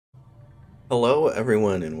Hello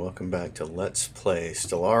everyone and welcome back to Let's Play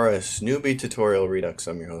Stellaris Newbie Tutorial Redux.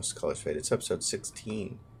 I'm your host, College Fade. It's episode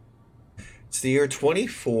 16. It's the year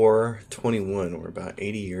 2421. We're about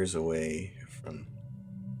 80 years away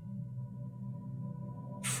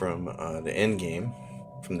from the end game,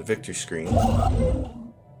 from the victory screen.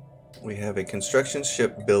 We have a construction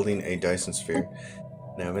ship building a Dyson sphere.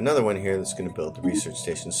 And I have another one here that's going to build the research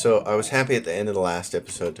station. So I was happy at the end of the last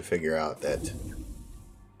episode to figure out that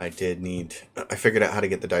I figured out how to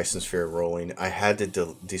get the Dyson sphere rolling. I had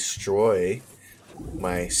to destroy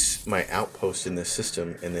my outpost in this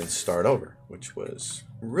system and then start over, which was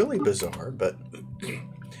really bizarre, but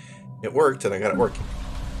it worked and I got it working.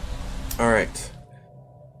 Alright.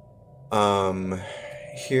 We're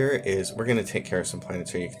going to take care of some planets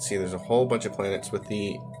here. You can see there's a whole bunch of planets with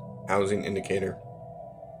the housing indicator.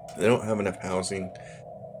 They don't have enough housing.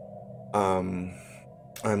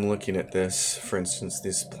 I'm looking at this, for instance,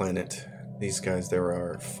 this planet. These guys, there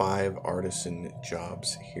are 5 artisan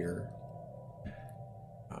jobs here.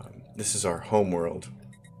 This is our home world.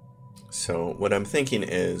 So what I'm thinking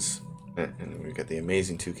is, and we've got the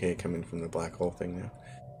amazing 2K coming from the black hole thing now.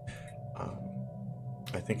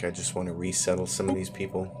 I think I just want to resettle some of these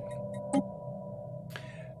people.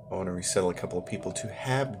 I want to resettle a couple of people to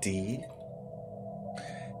Habd.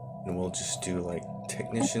 And we'll just do like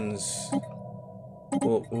technicians.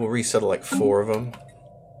 We'll resettle like 4 of them,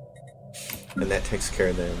 and that takes care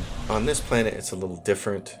of them. On this planet, it's a little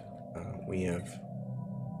different. We've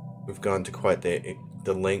gone to quite the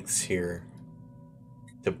lengths here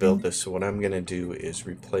to build this. So what I'm going to do is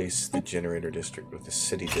replace the generator district with the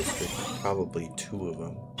city district, probably 2 of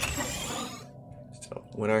them. So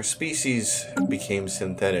when our species became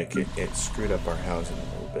synthetic, it screwed up our housing a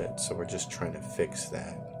little bit. So we're just trying to fix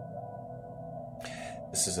that.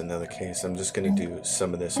 This is another case. I'm just going to do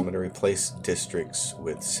some of this. I'm going to replace districts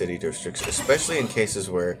with city districts, especially in cases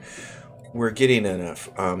where we're getting enough.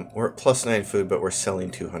 We're at +9 food, but we're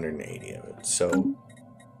selling 280 of it. So,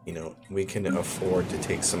 you know, we can afford to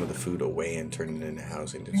take some of the food away and turn it into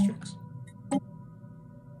housing districts.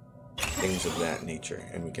 Things of that nature.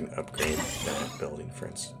 And we can upgrade that building, for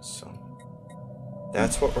instance. So,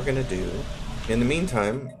 that's what we're going to do. In the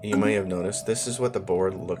meantime, you may have noticed, this is what the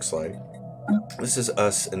board looks like. This is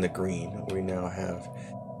us in the green. We now have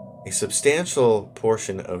a substantial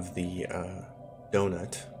portion of the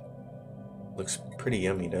donut. Looks pretty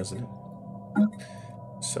yummy, doesn't it?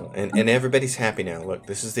 So, and everybody's happy now. Look,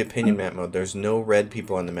 this is the opinion map mode. There's no red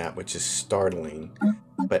people on the map, which is startling.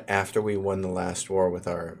 But after we won the last war with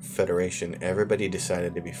our federation, everybody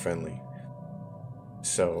decided to be friendly.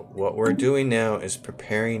 So what we're doing now is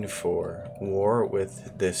preparing for war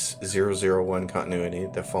with this 001 continuity,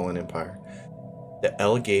 the Fallen Empire. The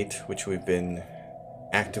L Gate, which we've been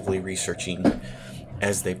actively researching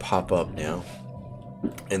as they pop up now.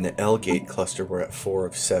 And the L Gate cluster, we're at 4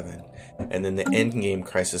 of 7. And then the Endgame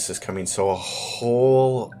crisis is coming, so a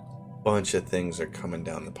whole bunch of things are coming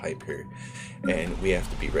down the pipe here. And we have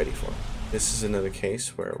to be ready for them. This is another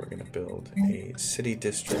case where we're going to build a city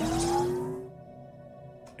district.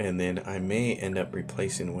 And then I may end up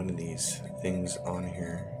replacing one of these things on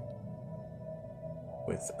here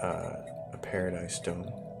with a paradise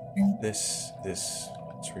dome. This, let's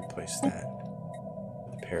replace that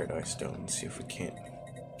with a paradise dome and see if we can't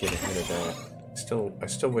get ahead of that. I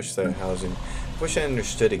still wish the housing, wish I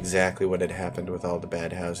understood exactly what had happened with all the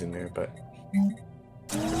bad housing there, but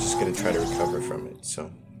we're just going to try to recover from it, so.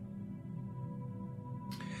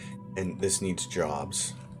 And this needs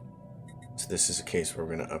jobs. So this is a case where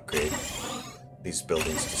we're going to upgrade these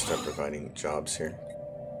buildings to start providing jobs here.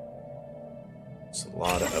 It's a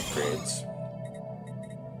lot of upgrades.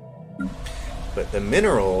 But the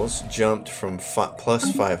minerals jumped from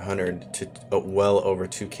plus 500 to well over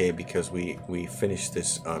 2K because we finished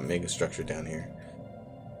this mega structure down here.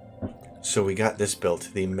 So we got this built,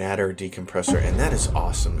 the matter decompressor, and that is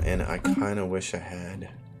awesome. And I kind of wish I had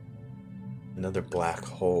another black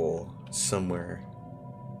hole somewhere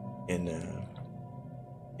in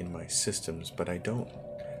my systems, but I don't.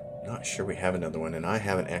 I'm not sure we have another one, and I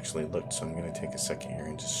haven't actually looked, so I'm going to take a second here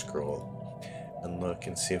and just scroll and look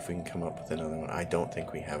and see if we can come up with another one. I don't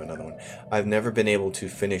think we have another one. I've never been able to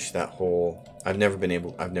finish that whole. I've never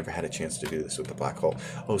had a chance to do this with the black hole.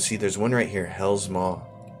 Oh, see, there's one right here, Hell's Maw.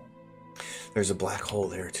 There's a black hole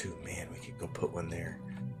there too. Man, we could go put one there.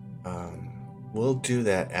 We'll do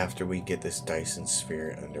that after we get this Dyson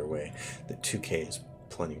sphere underway. The 2K is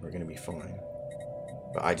plenty. We're going to be fine.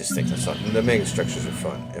 But I just think that's something. The mega structures are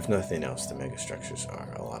fun. If nothing else, the mega structures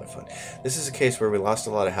are a lot of fun. This is a case where we lost a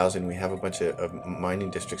lot of housing. We have a bunch of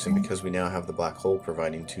mining districts, and because we now have the black hole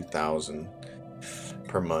providing 2,000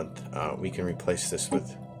 per month. We can replace this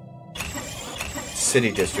with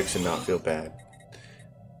city districts and not feel bad.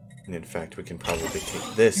 And in fact, we can probably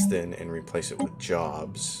take this then and replace it with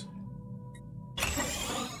jobs.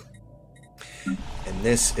 And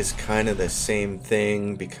this is kind of the same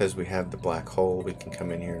thing because we have the black hole. We can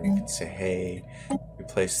come in here and we can say, hey,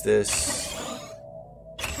 replace this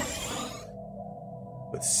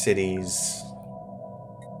with cities.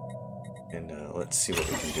 And let's see what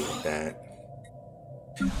we can do with that.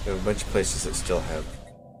 We have a bunch of places that still have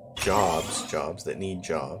jobs that need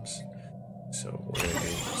jobs. So we're going to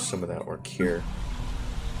do some of that work here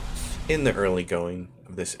in the early going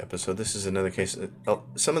of this episode. This is another case.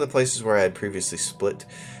 Some of the places where I had previously split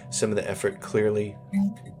some of the effort, clearly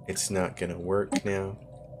it's not going to work now.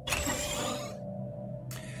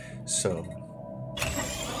 So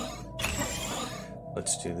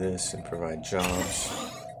let's do this and provide jobs.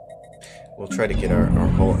 We'll try to get our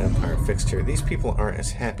whole empire fixed here. These people aren't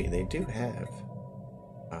as happy. They do have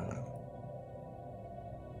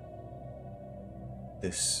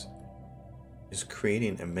this is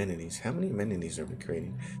creating amenities. How many amenities are we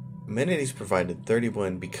creating? Amenities provided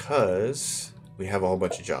 31 because we have a whole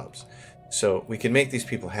bunch of jobs. So we can make these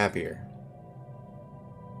people happier.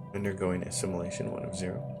 Undergoing assimilation 1 of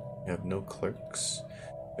 0. We have no clerks.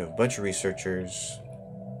 We have a bunch of researchers.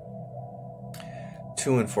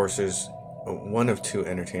 2 enforcers. 1 of 2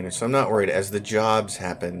 entertainers. So I'm not worried. As the jobs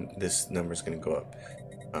happen, this number is going to go up.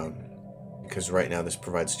 Because right now this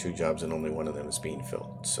provides 2 jobs and only 1 of them is being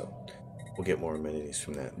filled. So we'll get more amenities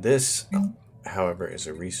from that. This, however, is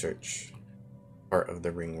a research part of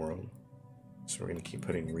the ring world. So we're going to keep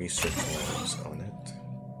putting research labs on it.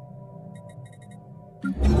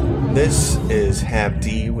 This is Hab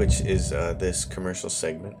D, which is this commercial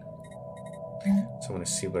segment. So I want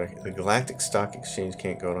to see what the Galactic Stock Exchange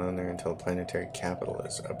can't go on there until Planetary Capital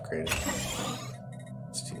is upgraded.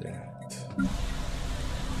 Let's do that.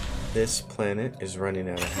 This planet is running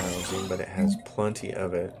out of housing, but it has plenty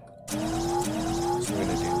of it. So we're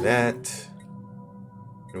going to do that.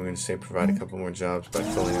 And we're going to say provide a couple more jobs by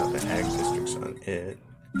filling out the ag districts on it.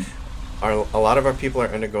 A lot of our people are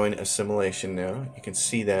undergoing assimilation now. You can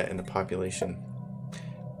see that in the population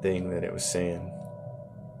thing that it was saying.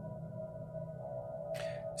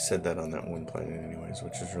 Said that on that one planet anyways,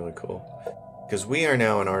 which is really cool. Because we are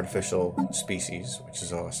now an artificial species, which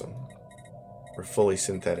is awesome. We're fully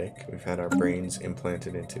synthetic. We've had our brains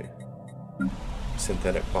implanted into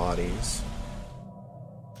synthetic bodies.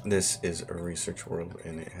 This is a research world,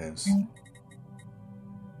 and it has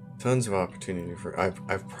tons of opportunity for.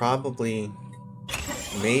 I've probably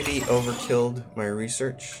maybe overkilled my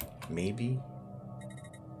research, maybe,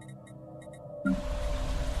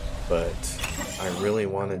 but I really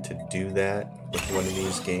wanted to do that with one of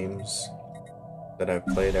these games that I've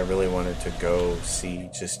played. I really wanted to go see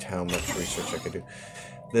just how much research I could do.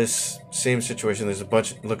 This same situation, there's a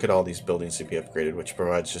bunch, look at all these buildings to be upgraded, which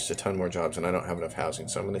provides just a ton more jobs, and I don't have enough housing,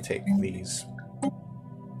 so I'm going to take these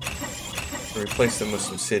and replace them with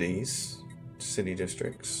some city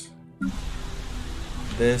districts.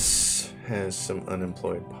 This has some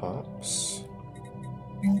unemployed pops.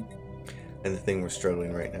 And the thing we're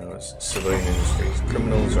struggling right now is civilian industries.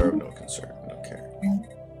 Criminals are of no concern, don't care.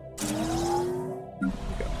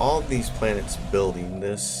 Okay, all these planets building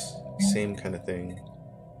this same kind of thing.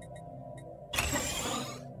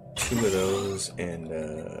 2 of those, and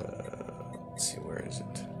let's see, where is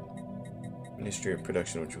it? Ministry of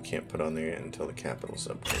Production, which we can't put on there yet until the capital's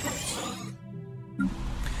upgraded.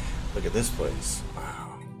 Look at this place.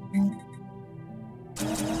 Wow.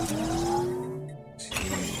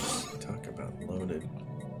 Jeez, talk about loaded.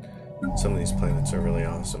 Some of these planets are really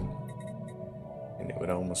awesome. And it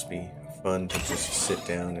would almost be fun to just sit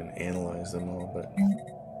down and analyze them all, but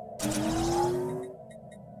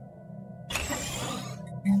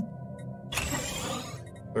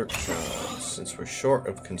workshops, since we're short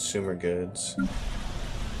of consumer goods.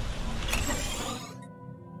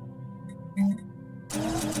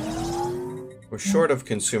 We're short of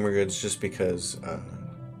consumer goods just because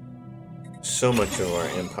so much of our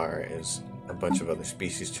empire is a bunch of other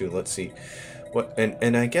species too. Let's see what,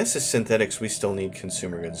 and I guess as synthetics we still need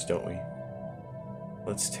consumer goods, don't we?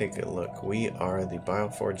 Let's take a look. We are the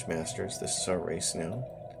Bioforge Masters. This is our race now.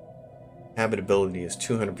 Habitability is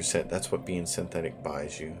 200%. That's what being synthetic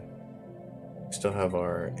buys you. We still have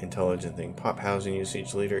our intelligent thing. Pop housing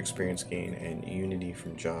usage, leader experience gain, and unity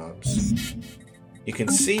from jobs. You can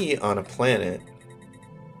see on a planet,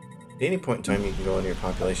 at any point in time you can go into your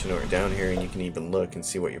population or down here and you can even look and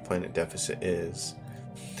see what your planet deficit is.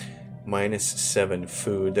 -7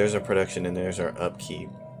 food. There's our production and there's our upkeep.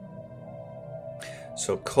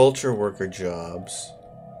 So culture worker jobs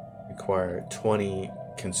require 20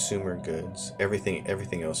 consumer goods.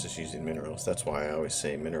 Everything else is using minerals. That's why I always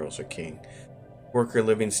say minerals are king. Worker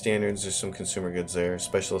living standards, there's some consumer goods there.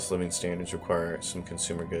 Specialist living standards require some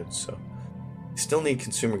consumer goods. So you still need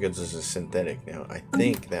consumer goods as a synthetic. Now, I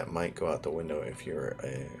think that might go out the window if you're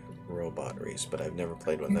a robot race, but I've never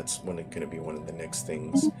played one. That's going to be one of the next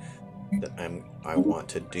things that I want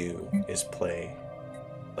to do, is play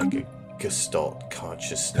like a Gestalt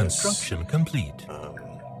consciousness. Construction complete.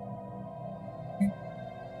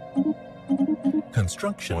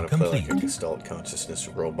 Construction I want to complete. play like a Gestalt consciousness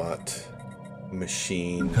robot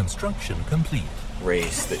machine Construction complete.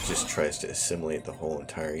 race that just tries to assimilate the whole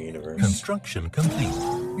entire universe. Construction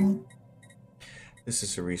complete. This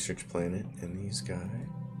is a research planet, and these guys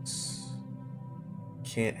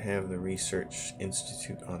can't have the research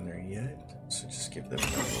institute on there yet, so just give them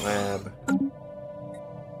a lab.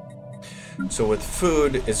 So with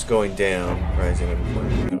food is going down, rising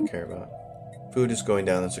unemployment we don't care about. Food is going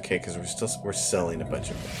down, that's okay, because we're selling a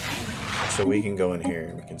bunch of it. So we can go in here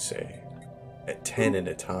and we can say at 10 at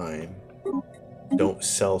a time, don't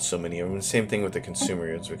sell so many of them. Same thing with the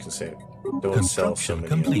consumer goods, we can say don't sell so many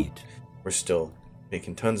complete. of them. We're still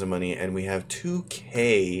making tons of money, and we have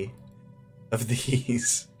 2K of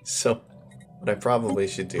these. So what I probably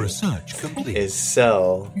should do Research complete. is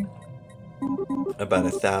sell about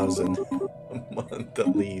 1,000 a month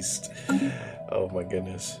at least. Oh my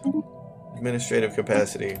goodness. Administrative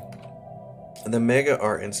capacity. And the mega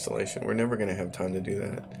art installation. We're never going to have time to do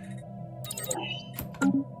that.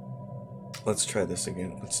 Let's try this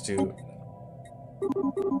again. Let's do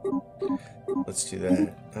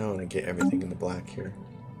that. I want to get everything in the black here.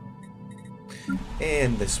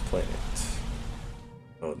 And this planet.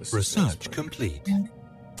 Oh, this Research is complete.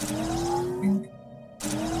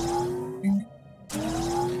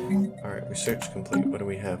 Alright, research complete. What do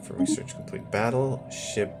we have for research complete?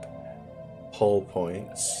 Battleship hull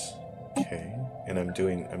points. Okay. And I'm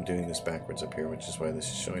doing this backwards up here, which is why this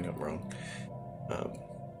is showing up wrong.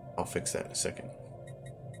 I'll fix that in a second.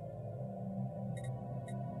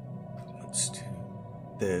 Let's do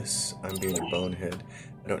this. I'm being a bonehead.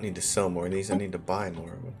 I don't need to sell more of these. I need to buy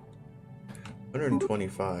more of them.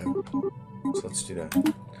 125. So let's do that.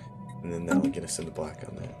 And then that'll get us into black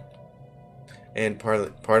on that. And part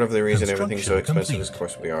of the reason everything's so expensive is, of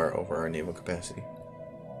course, we are over our naval capacity.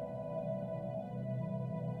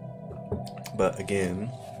 But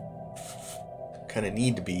again, kind of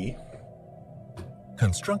need to be.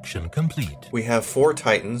 Construction complete. We have 4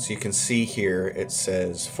 Titans. You can see here it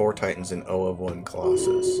says 4 Titans and O of 1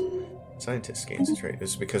 Colossus. Scientist gains a trait.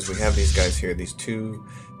 This is because we have these guys here, these two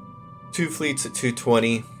fleets at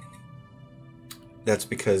 220. That's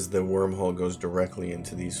because the wormhole goes directly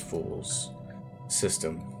into these fools'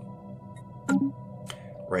 system.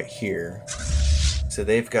 Right here. So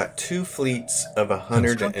they've got 2 fleets of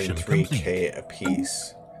 103k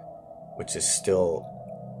apiece, which is still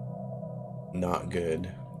not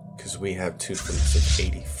good, because we have 2 fleets of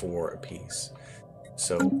 84 apiece.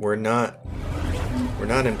 So we're not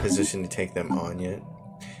in position to take them on yet.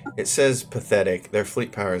 It says pathetic. Their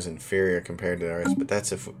fleet power is inferior compared to ours, but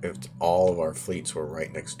that's if all of our fleets were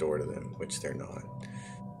right next door to them, which they're not.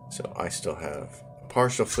 So I still have a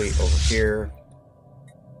partial fleet over here.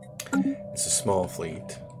 It's a small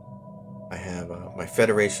fleet. I have my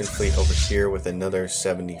Federation fleet over here with another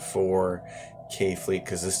 74k fleet,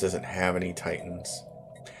 because this doesn't have any Titans.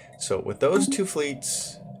 So with those 2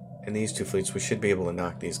 fleets and these 2 fleets, we should be able to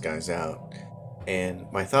knock these guys out. And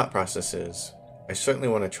my thought process is, I certainly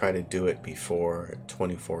want to try to do it before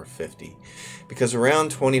 2450, because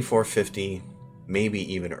around 2450,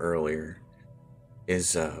 maybe even earlier,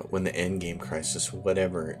 is when the endgame crisis,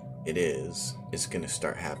 whatever it is going to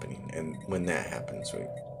start happening. And when that happens,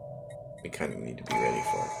 we kind of need to be ready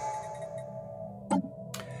for it.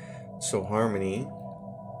 So Harmony,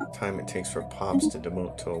 time it takes for pops to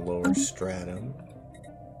demote to a lower stratum.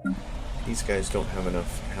 These guys don't have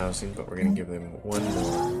enough housing, but we're going to give them 1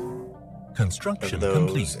 more Construction of those,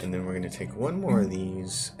 complete. and then we're going to take 1 more of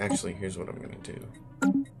these. Actually, here's what I'm going to do.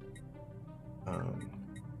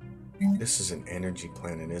 This is an energy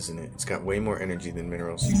planet, isn't it? It's got way more energy than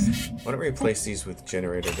minerals. Why don't we replace these with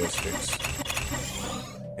generator districts,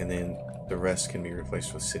 and then the rest can be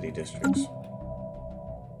replaced with city districts.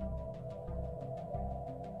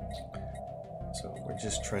 So we're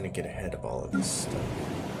just trying to get ahead of all of this stuff.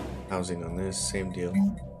 Housing on this, same deal.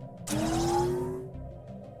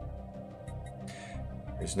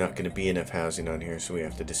 There's not going to be enough housing on here, so we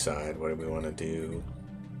have to decide what do we want to do.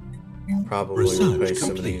 Probably replace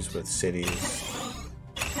some of these with cities.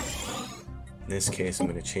 this case, I'm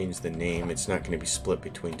going to change the name. It's not going to be split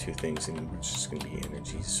between two things anymore. It's just going to be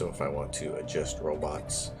energy. So if I want to adjust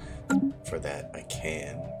robots for that, I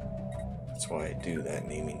can. That's why I do that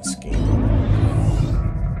naming scheme.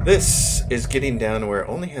 This is getting down to where it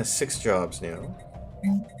only has 6 jobs now.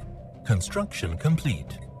 Construction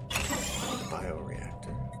complete. The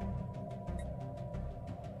bioreactor.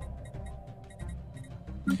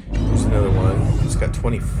 There's another one. It's got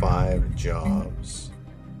 25 jobs.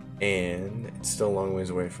 And it's still a long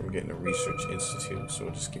ways away from getting a research institute, so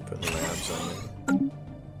we'll just keep putting labs on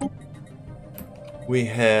there. We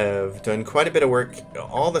have done quite a bit of work.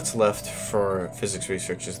 All that's left for physics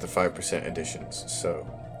research is the 5% additions. So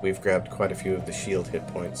we've grabbed quite a few of the shield hit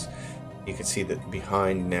points. You can see that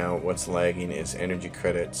behind now what's lagging is energy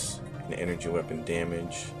credits and energy weapon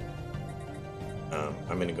damage.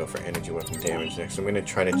 I'm going to go for energy weapon damage next. I'm going to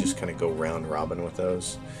try to just kind of go round robin with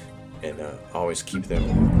those and always keep them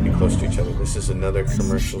pretty close to each other. This is another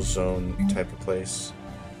commercial zone type of place.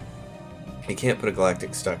 You can't put a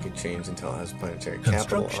galactic stock exchange until it has planetary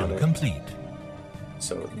capital on it. Complete.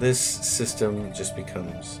 So this system just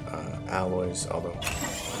becomes alloys, although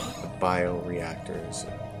a bioreactor is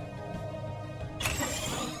a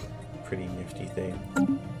pretty nifty thing.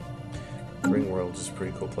 Ring World is a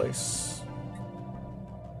pretty cool place.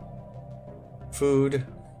 Food.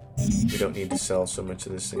 We don't need to sell so much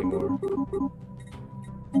of this anymore.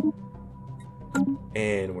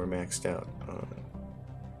 And we're maxed out on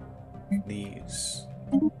these.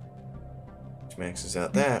 Which maxes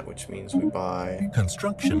out that, which means we buy...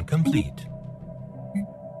 Construction complete.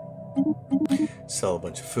 Sell a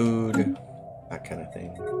bunch of food, that kind of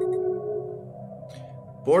thing.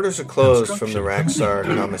 Borders are closed from the Raxar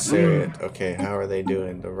Commissariat. Okay, how are they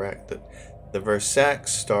doing? The Versac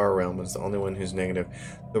Star Realm is the only one who's negative.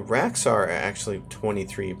 The Raxar are actually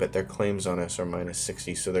 23, but their claims on us are minus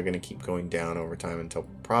 60, so they're going to keep going down over time until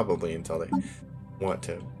they want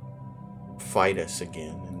to fight us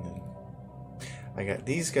again. And then I got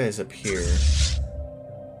these guys up here.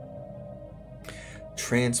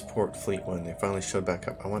 Transport Fleet 1. They finally showed back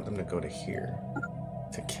up. I want them to go to here.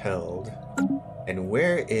 To Keld. And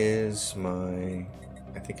where is my...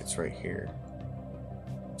 I think it's right here.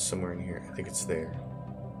 Somewhere in here. I think it's there.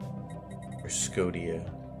 Or Scotia.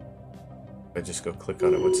 If I just go click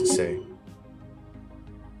on it, what's it say?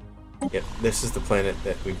 Yep, this is the planet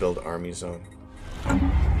that we build armies on.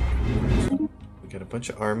 We got a bunch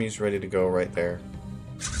of armies ready to go right there.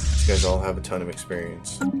 These guys all have a ton of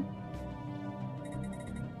experience.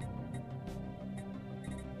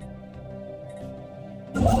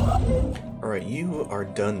 Alright, you are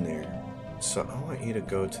done there. So I want you to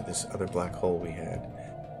go to this other black hole we had.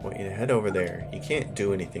 I want you to head over there. You can't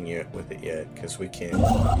do anything yet with it yet, because we can't.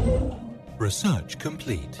 Research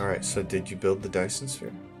complete. Alright, so did you build the Dyson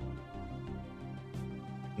Sphere?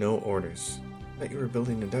 No orders. I thought you were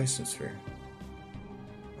building the Dyson Sphere.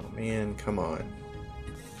 Oh man, come on.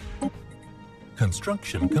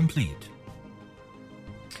 Construction complete.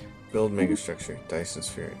 Build megastructure, Dyson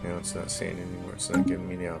Sphere. Now it's not saying anymore. It's not giving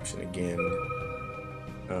me the option again.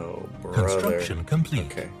 Oh, brother. Construction complete.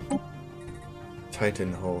 Okay.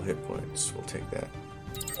 Titan hull hit points. We'll take that.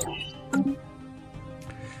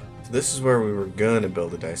 So this is where we were gonna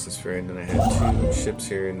build a Dyson Sphere, and then I had 2 ships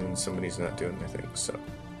here, and then somebody's not doing their thing. So,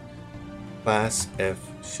 Class F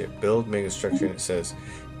ship. Build megastructure, and it says,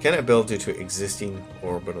 cannot build due to existing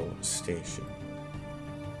orbital station.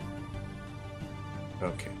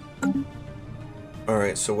 Okay.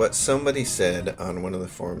 Alright, so what somebody said on one of the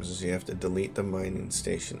forums is you have to delete the mining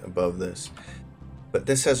station above this. But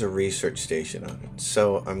this has a research station on it.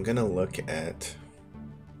 So I'm going to look at...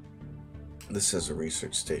 This has a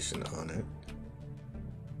research station on it.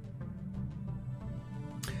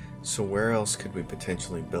 So where else could we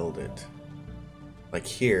potentially build it? Like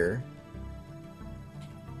here.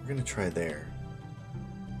 We're going to try there.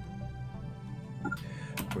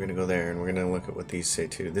 We're going to go there, and we're going to look at what these say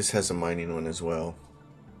too. This has a mining one as well.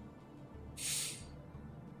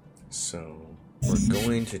 So, we're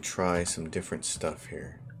going to try some different stuff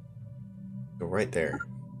here. Go right there.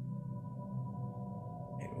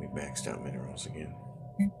 And we maxed out minerals again.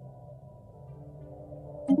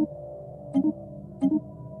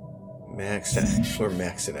 Maxed out. We're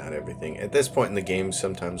maxing out everything. At this point in the game,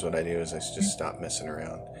 sometimes what I do is I just stop messing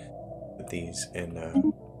around with these, and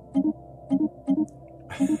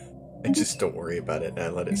I just don't worry about it and I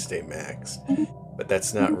let it stay maxed. But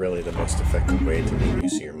that's not really the most effective way to make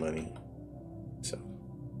use of your money. So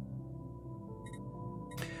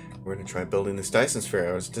we're going to try building this Dyson Sphere.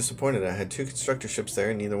 I was disappointed. I had 2 constructor ships there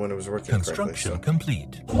and neither one was working correctly. Construction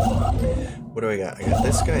complete. What do I got? I got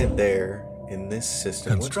this guy there in this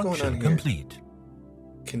system. What's going on here? Complete.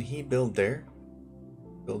 Can he build there?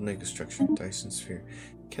 Build mega structure, Dyson sphere.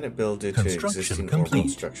 Can it build into Construction existing complete.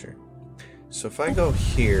 orbital structure? So if I go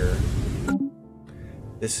here,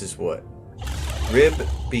 this is what? Rib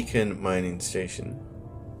Beacon Mining Station,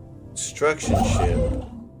 Construction Ship,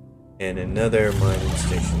 and another mining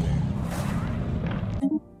station there.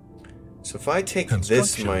 So if I take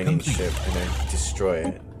this mining ship and I destroy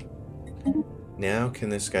it, now can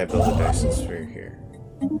this guy build a Dyson sphere here?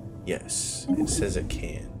 Yes, it says it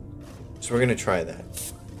can. So we're going to try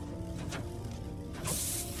that.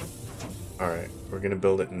 Alright, we're going to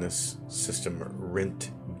build it in this system,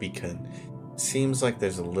 Rent Beacon. Seems like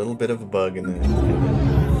there's a little bit of a bug in the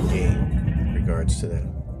game in regards to that.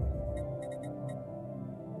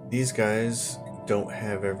 These guys don't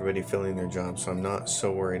have everybody filling their jobs, so I'm not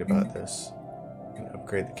so worried about this. I can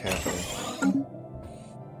upgrade the capital.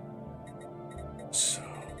 So,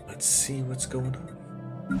 let's see what's going on.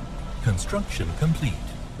 Construction complete.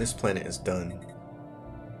 This planet is done.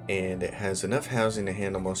 And it has enough housing to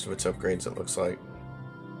handle most of its upgrades, it looks like.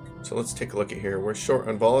 So let's take a look at here. We're short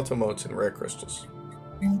on volatile motes and rare crystals.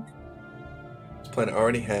 This planet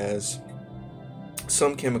already has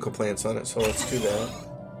some chemical plants on it, so let's do that.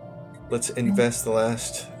 Let's invest the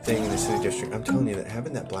last thing in the city district. I'm telling you that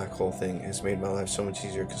having that black hole thing has made my life so much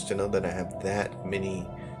easier, because to know that I have that many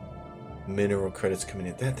mineral credits coming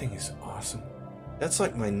in, that thing is awesome. That's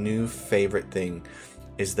like my new favorite thing,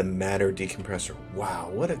 is the matter decompressor.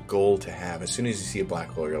 Wow, what a goal to have. As soon as you see a black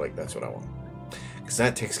hole, you're like, that's what I want. Because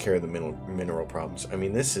that takes care of the mineral problems. I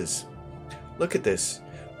mean, this is... Look at this.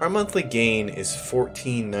 Our monthly gain is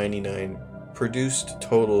 $14.99. Produced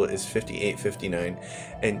total is $58.59.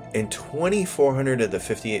 And 2,400 of the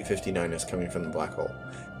 $58.59 is coming from the black hole.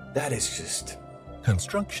 That is just...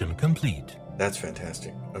 Construction complete. That's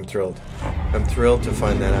fantastic. I'm thrilled. I'm thrilled to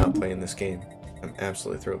find that out playing this game. I'm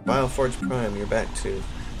absolutely thrilled. Bioforge Prime, you're back too.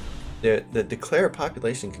 The declare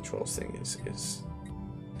population controls thing is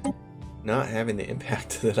not having the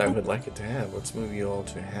impact that I would like it to have. Let's move you all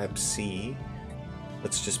to Hab C.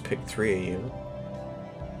 Let's just pick 3 of you.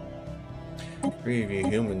 3 of you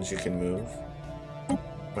humans you can move.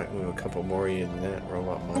 Might move a couple more of you than that,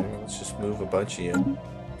 robot miner. Let's just move a bunch of you.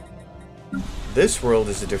 This world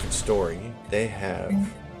is a different story. They have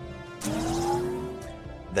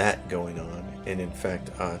that going on. And in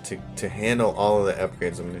fact, to handle all of the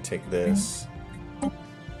upgrades, I'm going to take this and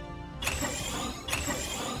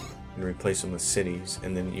replace them with cities.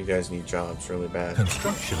 And then you guys need jobs really bad.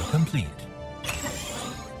 Construction complete.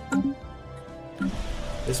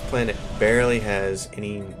 This planet barely has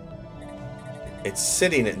any... It's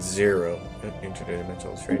sitting at 0.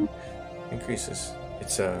 Interdimensional trade increases.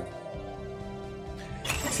 It's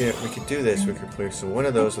See, we could do this. We could place one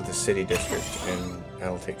of those with the city district, and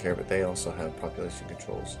that'll take care of it. They also have population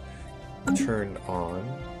controls turned on.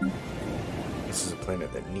 This is a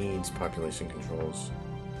planet that needs population controls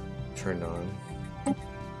turned on.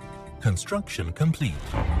 Construction complete.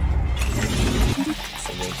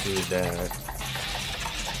 So we'll do that.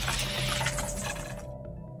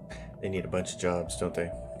 They need a bunch of jobs, don't they?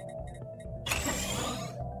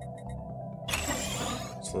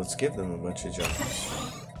 So let's give them a bunch of jobs.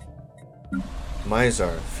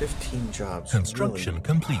 Mizar, 15 jobs. Construction really?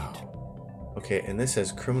 complete. Wow. Okay, and this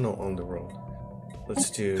says criminal on the road. Let's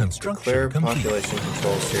do Construction declare population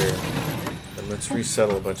controls here, and let's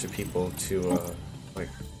resettle a bunch of people to like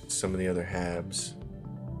some of the other Habs,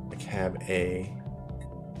 like Hab A.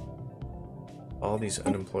 All these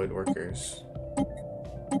unemployed workers.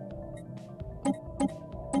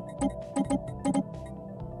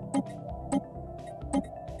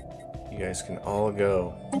 You guys can all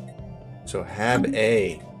go. So Hab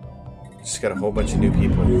A, just got a whole bunch of new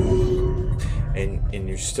people, and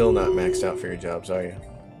you're still not maxed out for your jobs, are you?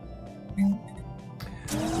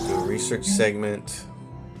 Do a research segment,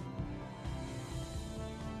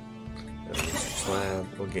 a research lab.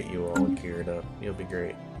 We'll get you all geared up. You'll be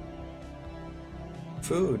great.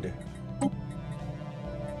 Food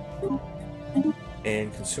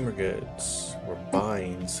and consumer goods. We're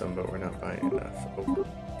buying some, but we're not buying enough. Oh.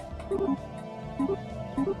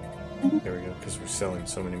 There we go, because we're selling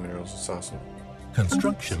so many minerals. It's awesome.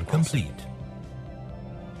 Construction complete.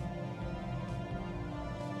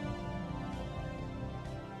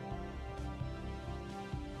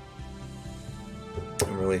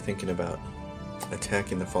 I'm really thinking about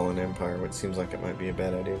attacking the Fallen Empire, which seems like it might be a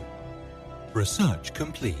bad idea. Research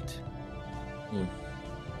complete.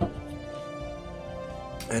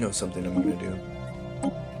 I know something I'm going to do.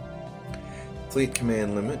 Fleet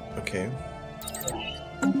command limit. Okay.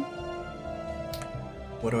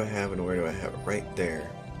 What do I have and where do I have it? Right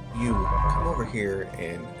there. You come over here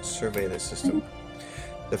and survey the system.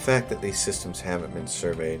 The fact that these systems haven't been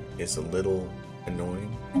surveyed is a little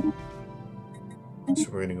annoying. So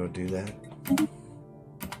we're gonna go do that.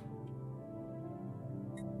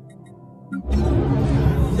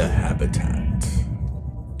 The habitat.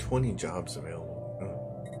 20 jobs available.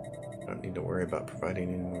 Oh, I don't need to worry about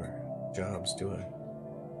providing any more jobs, do I?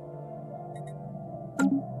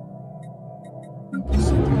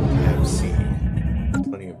 Tab C.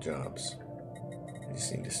 Plenty of jobs. I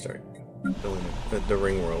just need to start building it. The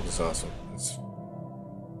ring world is awesome. It's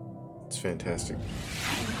fantastic.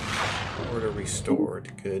 Order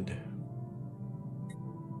restored. Good.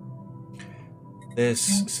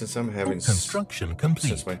 This, since I'm having Construction complete.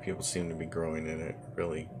 Since my people seem to be growing at a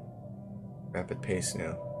really rapid pace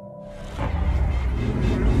now.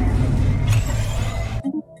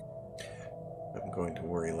 I'm going to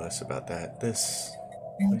worry less about that. This,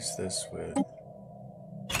 replace this with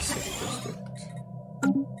city district.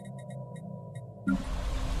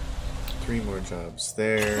 3 more jobs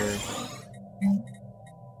there.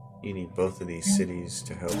 You need both of these cities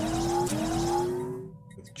to help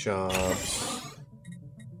with jobs.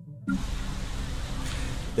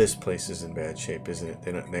 This place is in bad shape, isn't it?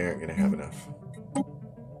 They aren't going to have enough.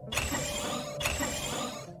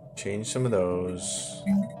 Change some of those.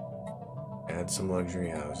 Add some luxury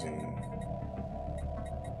housing.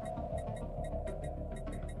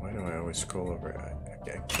 Why do I always scroll over it? I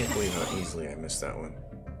can't believe how easily I missed that one.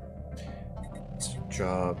 It's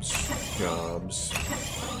jobs.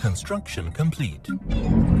 Construction complete.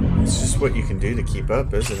 It's just what you can do to keep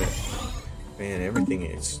up, isn't it? Man, everything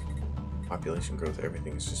is... population growth,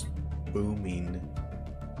 everything is just booming.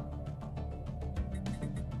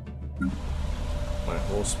 My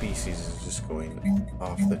whole species is just going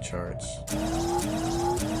off the charts.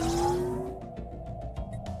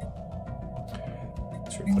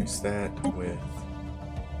 Let's replace that with...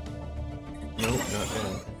 Nope, not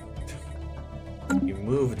that. You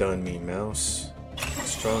moved on me, mouse.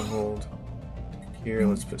 Stronghold. Here,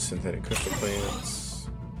 let's put synthetic crystal plants.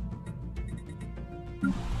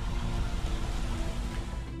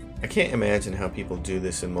 I can't imagine how people do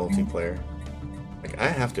this in multiplayer. Like, I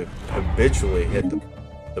have to habitually hit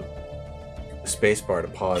the space bar to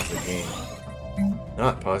pause the game.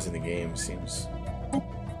 Not pausing the game seems...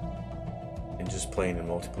 and just playing in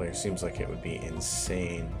multiplayer seems like it would be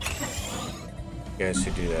insane. Guys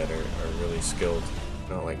who do that are really skilled.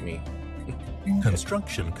 Not like me.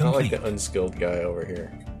 Construction complete. Not like the unskilled guy over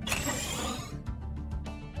here.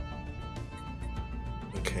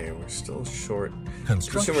 Okay, we're still short.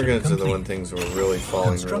 Consumer goods are the one things we're really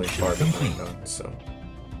falling really far behind on, so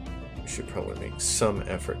we should probably make some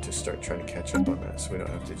effort to start trying to catch up on that, so we don't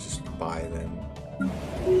have to just buy them.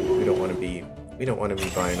 We don't want to be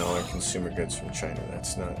buying all our consumer goods from China.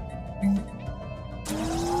 That's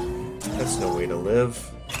no way to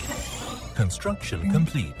live. Construction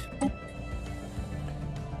complete.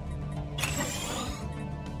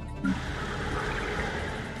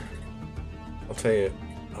 I'll tell you.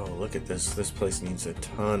 Oh, look at this. This place needs a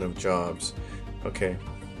ton of jobs. Okay.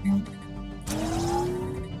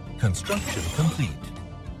 Construction complete.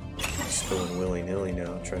 Just going willy-nilly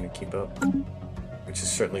now, trying to keep up. Which is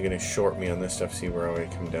certainly going to short me on this stuff. See, we're already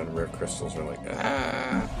coming down to rare crystals. We're like,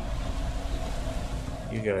 ah!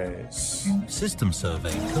 You guys. System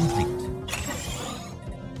survey complete.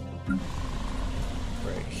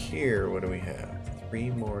 Right here, what do we have?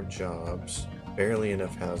 3 more jobs. Barely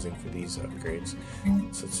enough housing for these upgrades.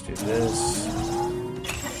 So let's do this.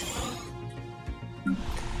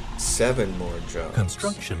 7 more jobs.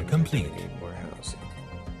 Construction complete. We need more housing.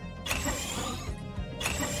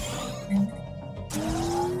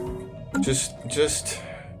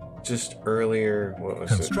 Just earlier, what was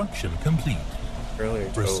Construction complete. Earlier,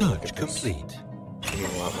 Research complete. We need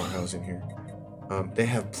a lot more housing here. They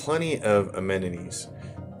have plenty of amenities.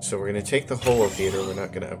 So we're going to take the Holo Theater, we're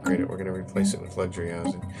not going to upgrade it, we're going to replace it with luxury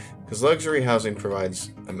housing. Because luxury housing provides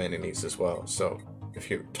amenities as well. So if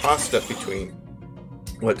you're tossed up between,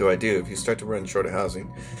 what do I do? If you start to run short of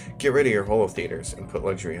housing, get rid of your Holo Theaters and put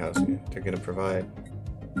luxury housing in. They're going to provide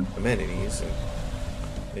amenities, and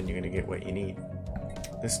then you're going to get what you need.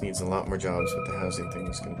 This needs a lot more jobs with the housing thing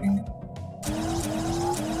is going to be.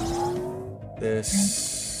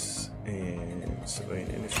 This, and civilian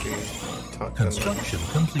industry. Construction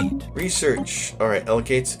complete. Research. Alright,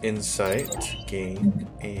 allocates insight gained,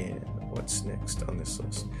 and what's next on this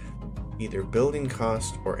list? Either building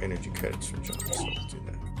cost or energy credits for jobs. So let's do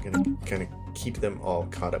that. I'm gonna kind of keep them all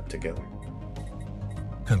caught up together.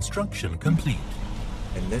 Construction complete.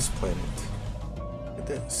 And this planet. Look at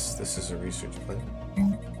this. This is a research planet.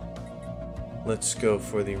 Let's go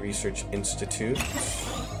for the Research Institute.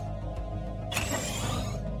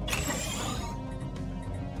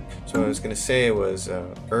 So what I was going to say was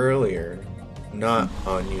earlier, not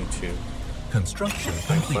on YouTube, Construction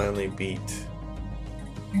I complete. finally beat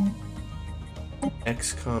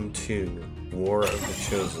XCOM 2 War of the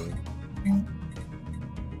Chosen.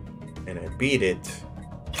 And I beat it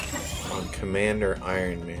on Commander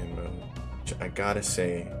Iron Man mode, which I gotta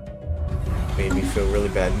say made me feel really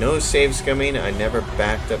bad. No save scumming. I never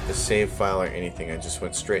backed up the save file or anything. I just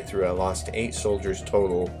went straight through. I lost 8 soldiers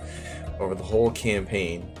total over the whole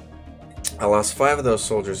campaign. I lost 5 of those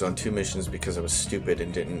soldiers on 2 missions because I was stupid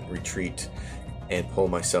and didn't retreat and pull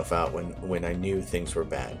myself out when I knew things were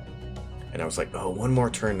bad. And I was like, oh, one more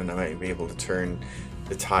turn and I might be able to turn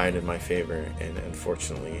the tide in my favor. And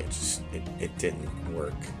unfortunately, it didn't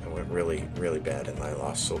work. I went really, really bad and I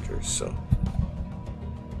lost soldiers. So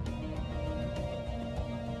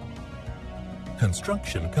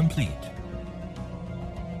Construction complete.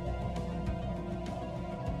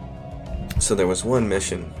 So there was one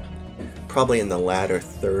mission, probably in the latter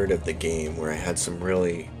third of the game, where I had some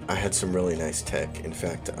really nice tech. In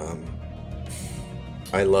fact,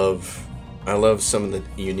 I love some of the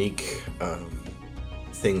unique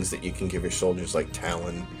things that you can give your soldiers, like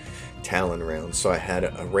Talon rounds. So I had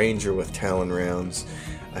a ranger with Talon rounds.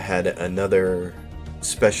 I had another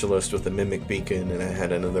specialist with a mimic beacon, and I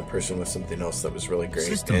had another person with something else that was really great.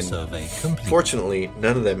 System And survey complete. fortunately,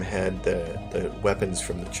 none of them had the weapons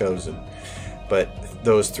from the Chosen, but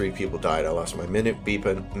those 3 people died. I lost my mimic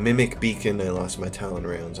beacon, I lost my Talon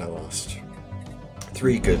rounds, I lost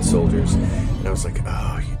 3 good soldiers, and I was like,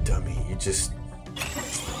 oh, you dummy, you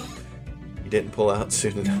didn't pull out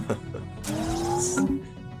soon enough.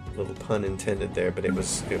 Little pun intended there, but it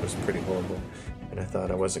was pretty horrible. And I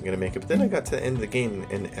thought I wasn't going to make it. But then I got to the end of the game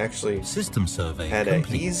and actually System survey had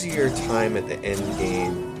complete. an easier time at the end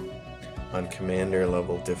game on commander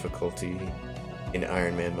level difficulty in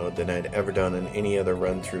Iron Man mode than I'd ever done in any other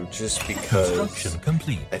run through, just because Construction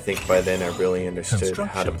complete. I think by then I really understood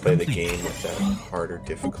how to Construction play the complete. game with that harder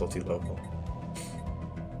difficulty level.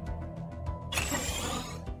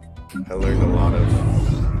 I learned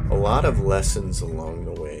a lot of lessons along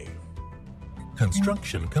the way.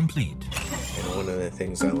 Construction complete. And one of the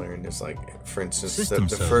things I learned is, like, for instance, System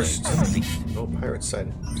the survey first... complete. Oh, pirate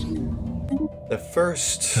sighted. The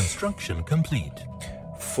first Construction complete.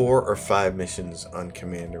 4 or 5 missions on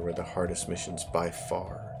Commander were the hardest missions by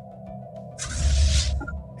far.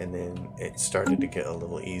 And then it started to get a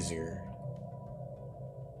little easier.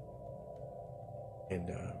 And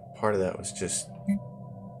part of that was just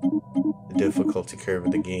the difficulty curve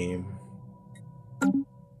of the game.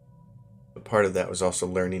 But part of that was also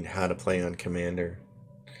learning how to play on Commander.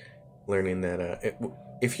 Learning that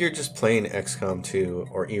if you're just playing XCOM 2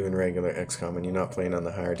 or even regular XCOM and you're not playing on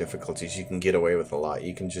the higher difficulties, you can get away with a lot.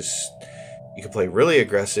 You can play really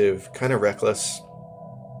aggressive, kind of reckless,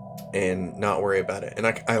 and not worry about it. And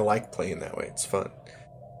I like playing that way. It's fun.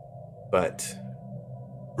 But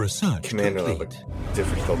Research Commander level complete.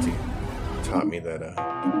 difficulty taught me that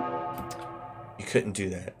you couldn't do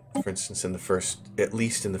that. For instance, at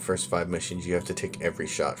least in the first 5 missions, you have to take every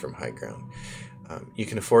shot from high ground. You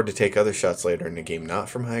can afford to take other shots later in the game not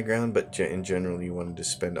from high ground, but in general, you wanted to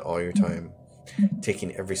spend all your time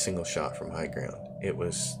taking every single shot from high ground.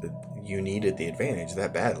 You needed the advantage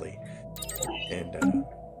that badly. And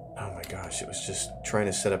oh my gosh, it was just trying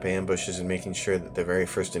to set up ambushes and making sure that the very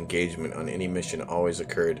first engagement on any mission always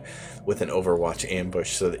occurred with an Overwatch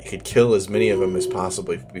ambush so that you could kill as many of them as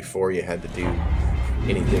possible before you had to do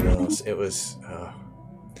anything else. It was...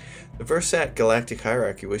 The Versat Galactic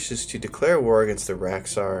Hierarchy wishes to declare war against the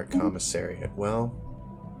Raxar Commissariat. Well,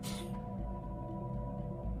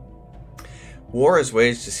 war is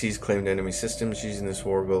waged to seize claimed enemy systems. Using this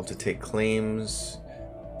war goal to take claims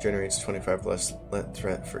generates 25 less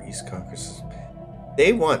threat for East Caucasus.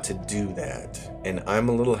 They want to do that, and I'm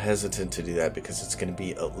a little hesitant to do that because it's going to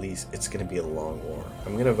be a long war.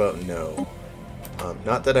 I'm going to vote no.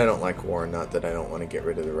 Not that I don't like war, not that I don't want to get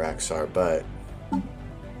rid of the Raxar, but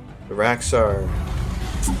the Raxar,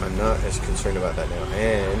 I'm not as concerned about that now.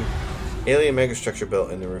 And alien megastructure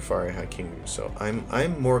built in the Rufari High Kingdom. So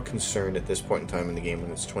I'm more concerned at this point in time in the game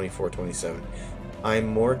when it's 24-27. I'm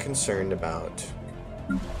more concerned about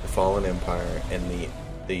the Fallen Empire and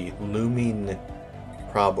the looming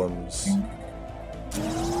problems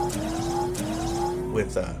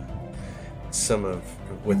with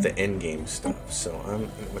with the endgame stuff. So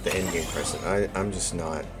with the endgame present.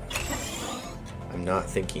 I'm not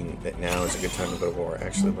thinking that now is a good time to go to war.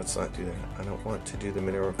 Actually, let's not do that. I don't want to do the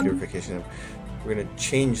mineral purification. We're going to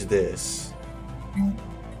change this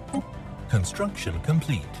Construction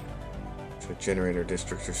complete. to a generator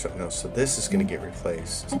district or something else. So this is going to get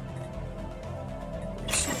replaced.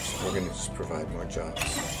 Research we're going to just provide more jobs.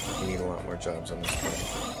 We need a lot more jobs on this planet.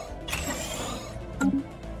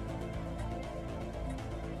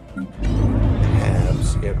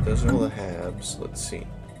 Habs. Yep, those are all the habs. Let's see.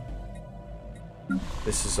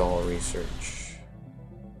 This is all research.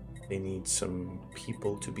 They need some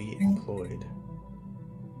people to be employed.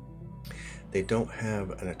 They don't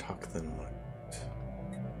have an autochthon one.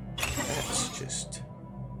 That's just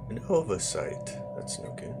an oversight. That's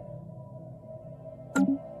no good.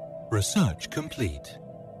 Research complete.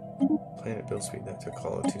 Planet build speed, that took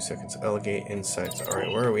all of 2 seconds. Elligate insights.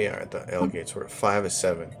 Alright, where are we at the Elligates? We're at 5 of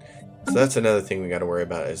 7. So that's another thing we got to worry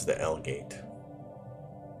about is the Elligate.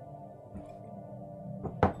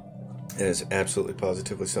 It is absolutely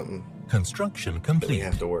positively something Construction that we complete.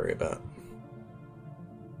 have to worry about.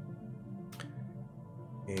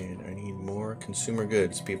 And I need more consumer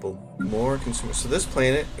goods, people. More consumer. So this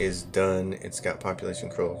planet is done. It's got population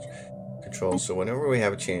control. So whenever we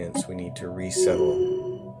have a chance, we need to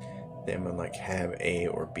resettle them on like Hab A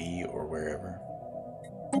or B or wherever.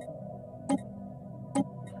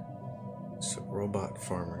 So robot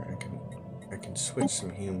farmer. I can switch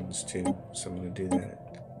some humans too. So I'm going to do that.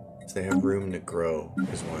 So they have room to grow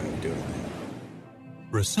is why I'm doing that.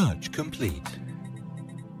 Research complete.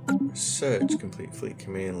 Research complete fleet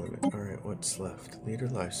command limit. Alright, what's left? Leader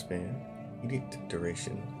lifespan. Edict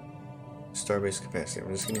duration. Starbase capacity.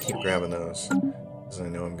 I'm just going to keep grabbing those because I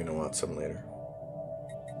know I'm going to want some later.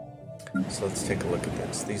 So let's take a look at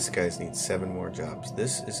this. These guys need 7 more jobs.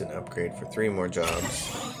 This is an upgrade for 3 more jobs.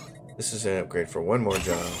 This is an upgrade for 1 more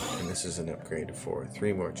job. And this is an upgrade for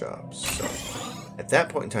 3 more jobs. So at that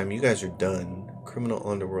point in time, you guys are done. Criminal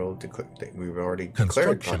underworld. We've already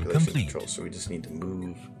declared population complete. control. So we just need to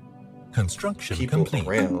move Construction people complete.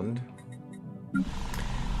 around.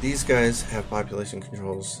 These guys have population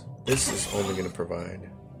controls. This is only going to provide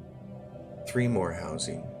 3 more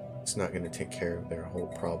housing. It's not going to take care of their whole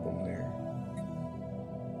problem there.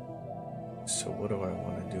 So what do I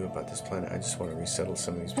want to do about this planet? I just want to resettle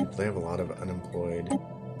some of these people. They have a lot of unemployed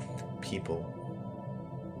people.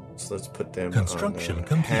 So let's put them Construction on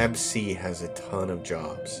complete. Hab C has a ton of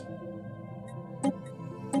jobs.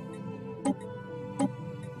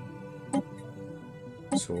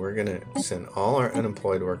 So we're going to send all our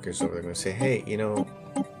unemployed workers over. They're going to say, hey, you know,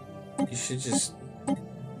 you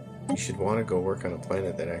should want to go work on a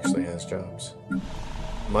planet that actually has jobs.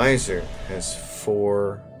 Miser has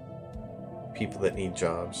 4 people that need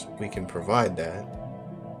jobs. We can provide that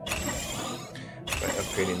by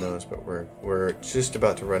upgrading those, but we're just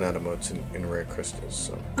about to run out of motes in rare crystals,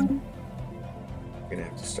 so we're gonna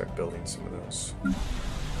have to start building some of those.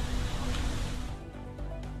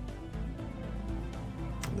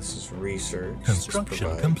 This is research.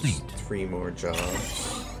 Construction complete. 3 more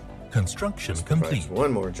jobs. Construction This complete. provides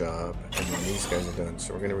 1 more job, and then these guys are done.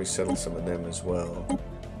 So we're going to resettle some of them as well.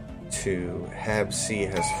 To Hab C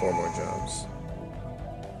has 4 more jobs.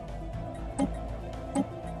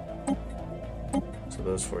 So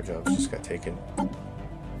those 4 jobs just got taken.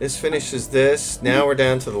 This finishes this. Now we're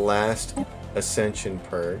down to the last Ascension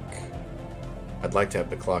perk. I'd like to have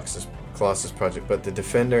the Colossus project, but the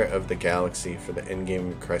Defender of the Galaxy for the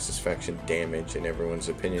endgame crisis faction damage in everyone's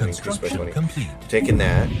opinion increased by 20. Complete. Taking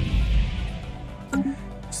that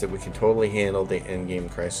so that we can totally handle the endgame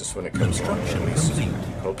crisis when it comes along. At least I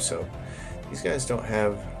hope so. These guys don't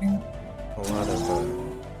have a lot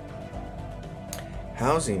of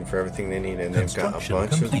housing for everything they need, and they've got a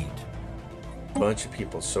bunch of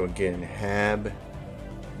people. So again, Hab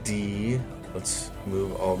D. Let's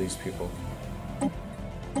move all these people.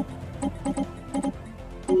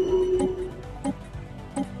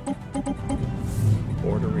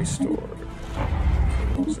 Order restored.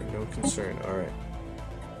 Criminals are no concern. Alright.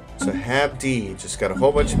 So Hab D just got a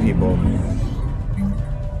whole bunch of people.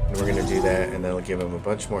 And we're going to do that, and that'll give them a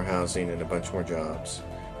bunch more housing and a bunch more jobs.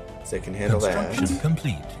 So they can handle that. Construction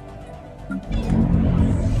complete.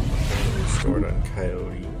 Restored on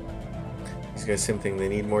Coyote. These guys, same thing. They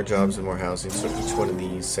need more jobs and more housing. So each one of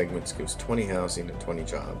these segments gives 20 housing and 20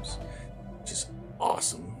 jobs. Which is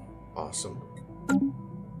awesome. Awesome.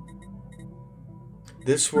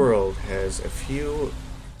 This world has a few,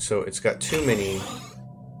 so it's got too many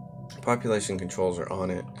population controls are on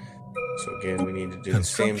it. So again, we need to do the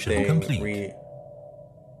same thing. Complete.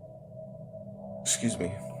 Excuse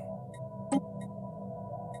me.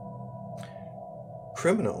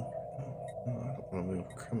 Criminal. No, I don't want to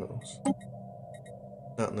move criminals.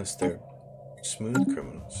 Not unless they're smooth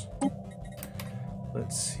criminals.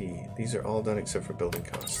 Let's see. These are all done except for building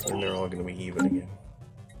costs. Then they're all going to be even again.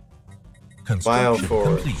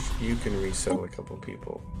 Bioforge. You can resettle a couple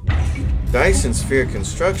people. Dyson Sphere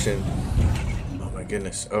Construction. Oh my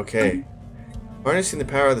goodness. Okay. Harnessing the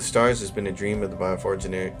power of the stars has been a dream of the Bioforge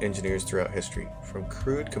engineers throughout history, from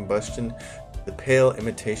crude combustion to the pale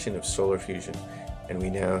imitation of solar fusion, and we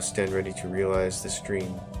now stand ready to realize this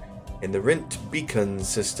dream. In the Rent Beacon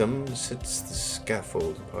system sits the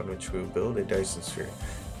scaffold upon which we will build a Dyson sphere,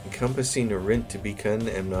 encompassing a Rent Beacon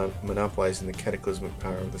and monopolizing the cataclysmic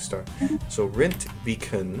power of the star. So Rent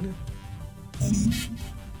Beacon,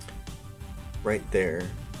 right there.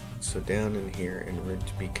 So down in here in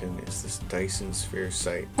Rent Beacon is this Dyson sphere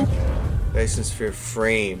site. Dyson sphere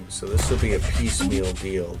frame. So this will be a piecemeal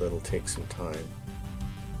deal that'll take some time.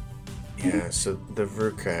 Yeah, so the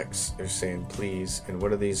Vercax are saying please, and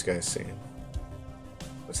what are these guys saying?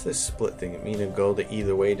 What's this split thing? It mean a go to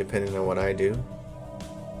either way depending on what I do?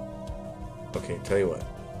 Okay, tell you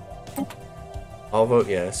what. I'll vote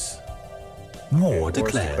yes. War Okay,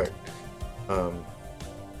 declared.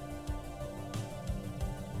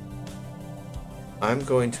 I'm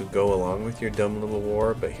going to go along with your dumb little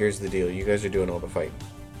war, but here's the deal. You guys are doing all the fighting.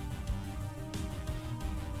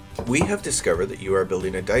 We have discovered that you are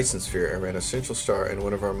building a Dyson sphere around a central star in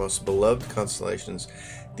one of our most beloved constellations,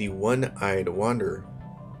 the One-Eyed Wanderer.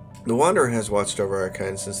 The Wanderer has watched over our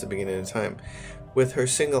kind since the beginning of time. With her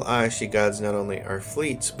single eye, she guides not only our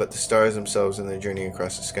fleets, but the stars themselves in their journey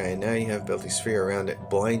across the sky, and now you have built a sphere around it,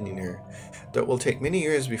 blinding her. Though it will take many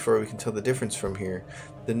years before we can tell the difference from here,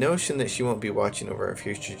 the notion that she won't be watching over our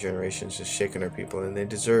future generations has shaken our people, and they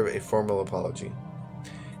deserve a formal apology.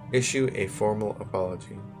 Issue a formal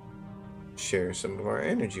apology. Share some of our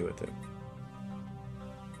energy with them.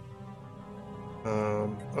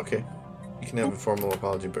 Okay. You can have a formal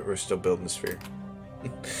apology, but we're still building the sphere.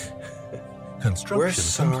 Construction We're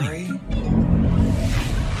sorry. complete.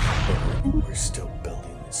 We're still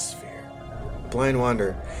building this sphere. Blind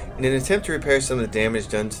Wanderer. In an attempt to repair some of the damage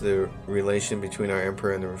done to the relation between our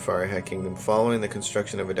Emperor and the Rufari Hat Kingdom following the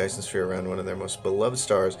construction of a Dyson sphere around one of their most beloved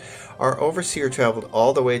stars, our Overseer traveled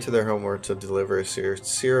all the way to their homeworld to deliver a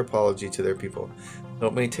sincere apology to their people. Though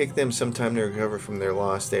it may take them some time to recover from their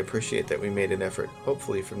loss, they appreciate that we made an effort.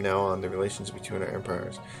 Hopefully, from now on, the relations between our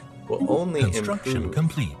empires will only Construction improve.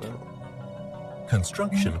 complete. Well,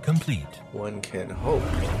 Construction complete. one can hope.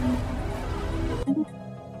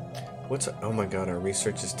 Oh my god, our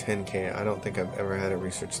research is 10k. I don't think I've ever had a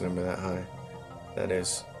research number that high. That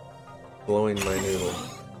is blowing my noodle.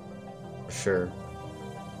 For sure.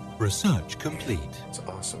 Research complete. It's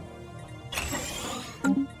awesome.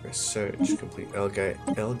 Research complete.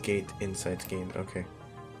 L-Gate insights gained. Okay.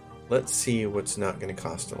 Let's see what's not going to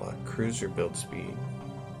cost a lot. Cruiser build speed.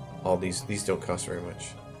 All these don't cost very much.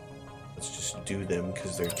 Let's just do them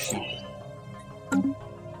because they're cheap.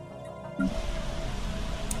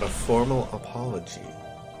 A formal apology.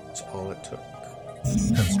 That's all it took.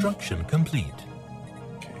 Construction complete.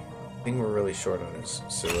 Okay. The thing we're really short on is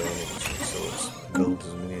civilian energy, so let's build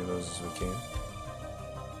as many of those as we can.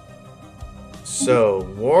 So,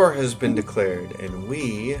 war has been declared, and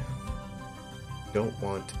we don't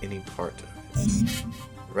want any part of it.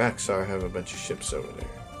 Raxar have a bunch of ships over there.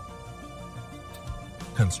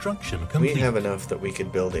 Construction complete. We have enough that we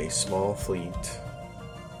could build a small fleet.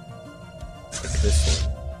 Like this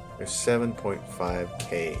one. There's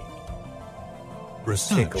 7.5k.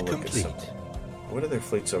 Research Take a look complete. at something. What are their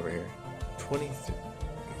fleets over here? 23.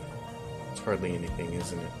 It's hardly anything,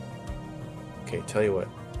 isn't it? Okay, tell you what.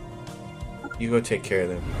 You go take care of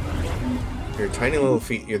them. You're a tiny little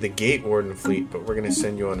fleet. You're the Gate Warden fleet, but we're going to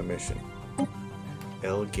send you on a mission.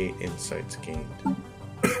 L-Gate insights gained.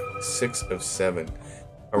 6 of 7.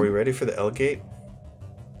 Are we ready for the L-Gate?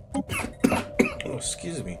 Oh,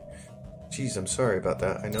 excuse me. Jeez, I'm sorry about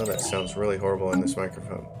that. I know that sounds really horrible in this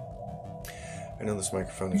microphone. I know this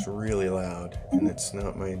microphone is really loud, and it's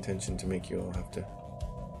not my intention to make you all have to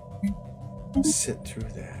sit through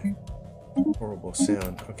that horrible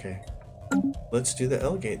sound. Okay. Let's do the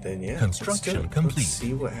L-Gate then, yeah. Construction complete. Let's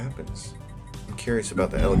see what happens. I'm curious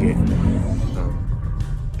about the L-Gate.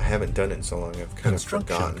 I haven't done it in so long, I've kind of Construction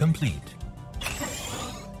forgotten complete.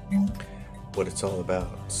 what it's all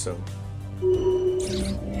about, so...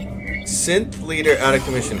 Synth leader out of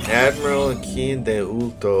commission. Admiral Kien de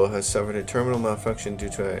Ulto has suffered a terminal malfunction due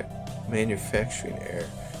to a manufacturing error.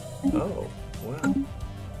 Oh, wow.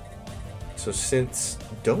 So synths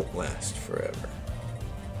don't last forever.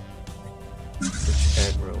 Which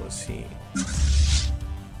admiral is he?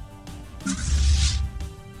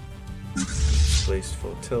 Displaced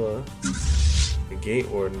flotilla. The Gate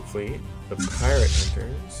Warden fleet. The Pirate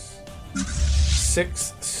Hunters.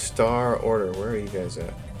 6th Star Order. Where are you guys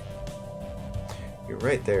at? You're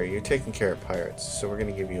right there. You're taking care of pirates, so we're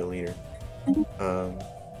gonna give you a leader. Oh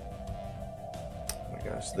my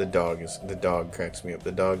god. gosh, the dog cracks me up.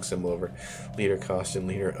 The dog symbol over leader cost and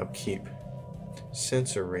leader upkeep.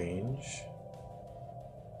 Sensor range.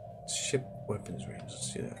 Ship weapons range.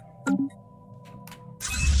 Let's do that.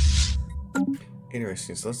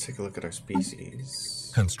 Interesting. So let's take a look at our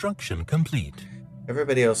species. Construction complete.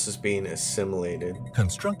 Everybody else is being assimilated.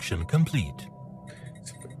 Construction complete.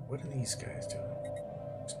 So what are these guys doing?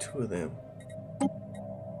 There's two of them.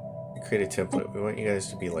 Create a template. We want you guys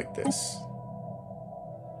to be like this.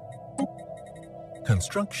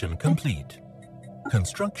 Construction complete.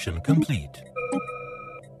 Construction complete.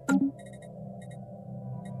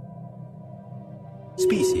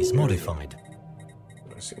 Species modified.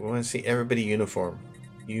 We want to see everybody uniform.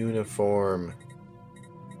 Uniform.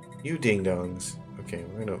 You ding-dongs. Okay,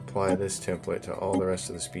 we're going to apply this template to all the rest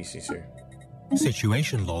of the species here.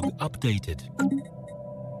 Situation log updated.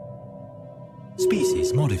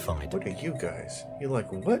 Species modified. What are you guys? You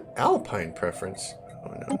like what? Alpine preference?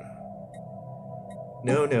 Oh, no.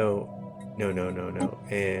 No, no. No, no, no, no.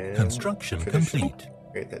 And construction complete.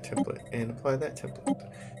 Create that template and apply that template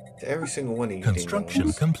to every single one of you.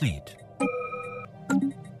 Construction complete.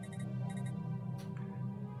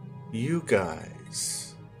 You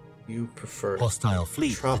guys, you prefer hostile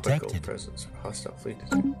fleet tropical detected. presence. Hostile fleet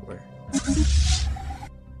detected. Where?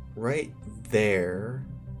 Right there.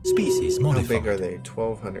 Species modified. How big are they?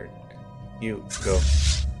 1,200. You go.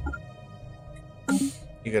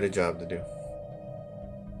 You got a job to do.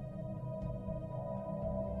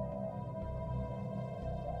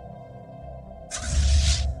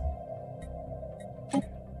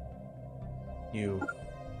 You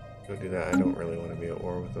go do that. I don't really want to be at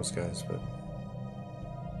war with those guys, but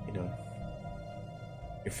you know,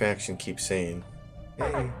 your faction keeps saying,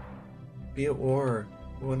 "Hey, be at war.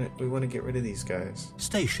 We want to get rid of these guys."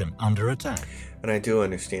 Station under attack. And I do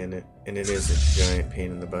understand it, and it is a giant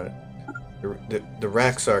pain in the butt. The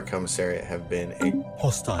Raxar Commissariat have been a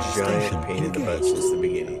hostile giant pain in the butt since the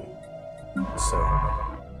beginning. So,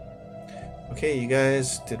 okay, you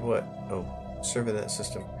guys did what? Oh, survey that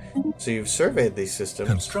system. So you've surveyed these systems.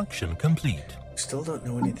 Construction complete. Still don't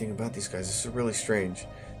know anything about these guys. This is really strange.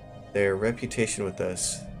 Their reputation with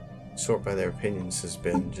us, sort by their opinions, has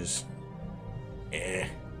been just,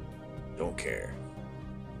 don't care.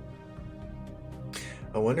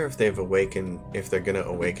 I wonder if they've awakened, if they're gonna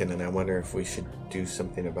awaken, and I wonder if we should do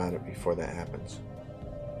something about it before that happens.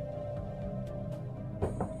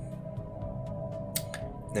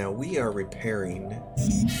 Now we are repairing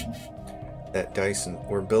that Dyson.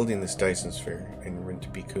 We're building this Dyson sphere in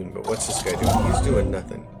Rintabikun, but what's this guy doing? He's doing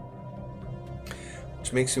nothing.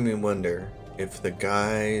 Which makes me wonder if the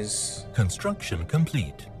guys... Construction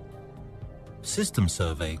complete. System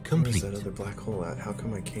survey complete. Where's that other black hole at? How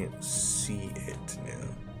come I can't see it now?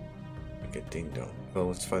 Like a ding-dong. Well,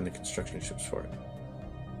 let's find the construction ships for it.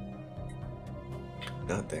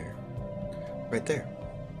 Not there. Right there.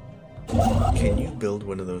 Can you build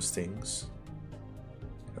one of those things?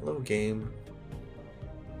 Hello, game.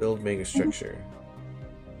 Build megastructure.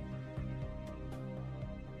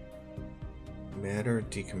 Matter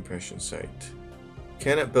decompression site.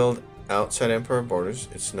 Cannot build outside Empire borders.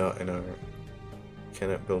 It's not in our...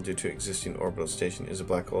 Cannot build due to existing orbital station. Is a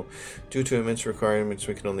black hole. Due to immense requirements,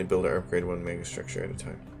 we can only build or upgrade one megastructure at a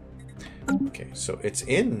time. Okay, so it's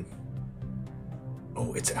in...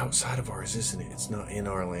 Oh, it's outside of ours, isn't it? It's not in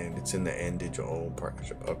our land. It's in the Andijo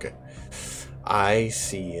partnership. Okay. I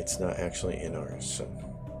see. It's not actually in ours, so...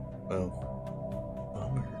 Well...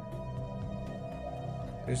 Bummer.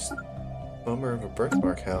 There's... Bummer of a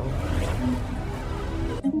birthmark, Hal.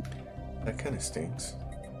 That kind of stinks.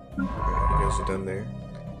 Alright, you guys are done there.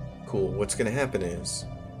 Cool. What's going to happen is...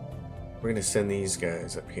 We're going to send these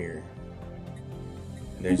guys up here.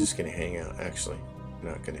 And they're just going to hang out. Actually,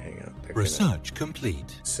 they're not going to hang out. They're research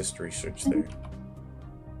complete. Assist research there.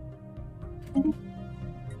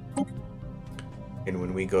 And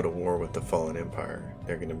when we go to war with the Fallen Empire,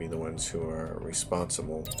 they're going to be the ones who are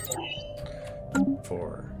responsible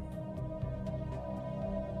for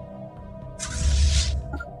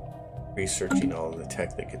researching all of the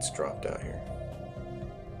tech that gets dropped out here.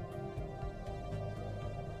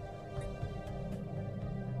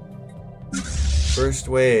 First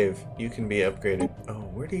wave, you can be upgraded. Oh,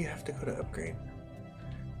 where do you have to go to upgrade?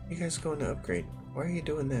 You guys going to upgrade? Why are you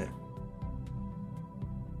doing that?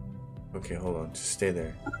 Okay, hold on. Just stay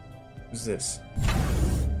there. Who's this?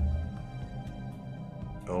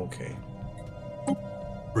 Okay.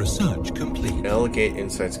 Research complete. Elegate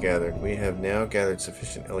insights gathered. We have now gathered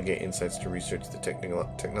sufficient Elegate insights to research the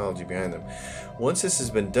technology behind them. Once this has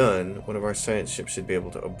been done, one of our science ships should be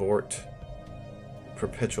able to abort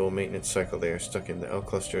perpetual maintenance cycle they are stuck in. The L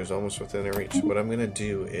cluster is almost within their reach. What I'm going to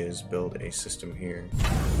do is build a system here.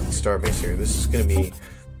 Starbase here. This is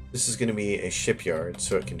going to be a shipyard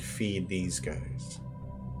so it can feed these guys.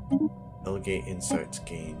 L-gate insights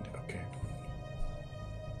gained. Okay.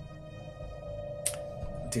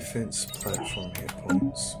 Defense platform hit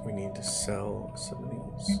points. We need to sell some of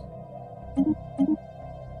these.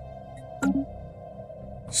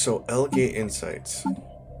 So L-gate insights.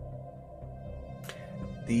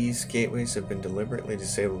 These gateways have been deliberately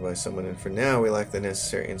disabled by someone, and for now we lack the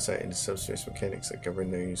necessary insight into subspace mechanics that govern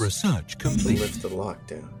their use. Research To complete. lift the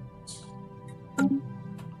lockdowns.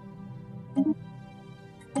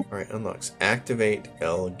 Alright, unlocks. Activate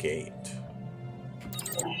L gate.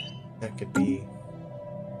 That could be...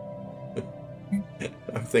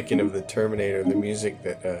 I'm thinking of the Terminator, the music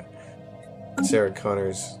that Sarah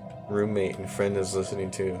Connor's roommate and friend is listening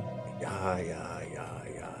to. Yeah,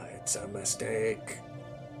 it's a mistake.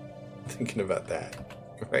 I'm thinking about that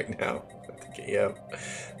right now. I'm thinking, yep,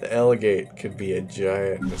 the L gate could be a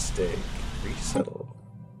giant mistake. Resettle.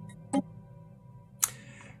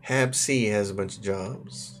 Hab C has a bunch of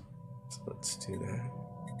jobs, so let's do that.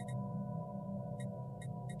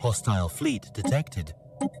 Hostile fleet detected.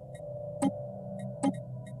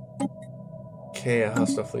 Okay, a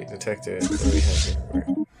hostile fleet detected. What do we have here?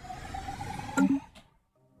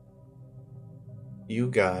 You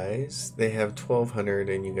guys, they have 1,200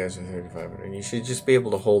 and you guys are 3,500. And you should just be able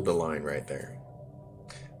to hold the line right there.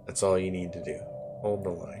 That's all you need to do. Hold the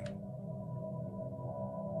line.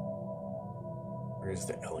 Where is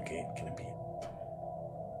the L gate going to be?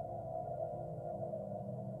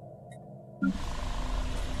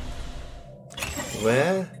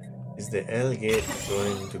 Where is the L gate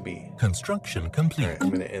going to be? Construction complete. Alright, I'm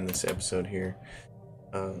going to end this episode here.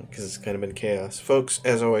 Because it's kind of been chaos. Folks,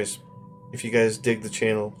 as always, if you guys dig the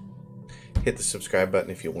channel, hit the subscribe button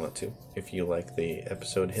if you want to. If you like the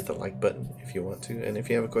episode, hit the like button if you want to. And if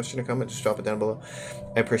you have a question or comment, just drop it down below.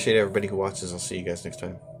 I appreciate everybody who watches. I'll see you guys next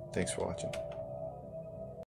time. Thanks for watching.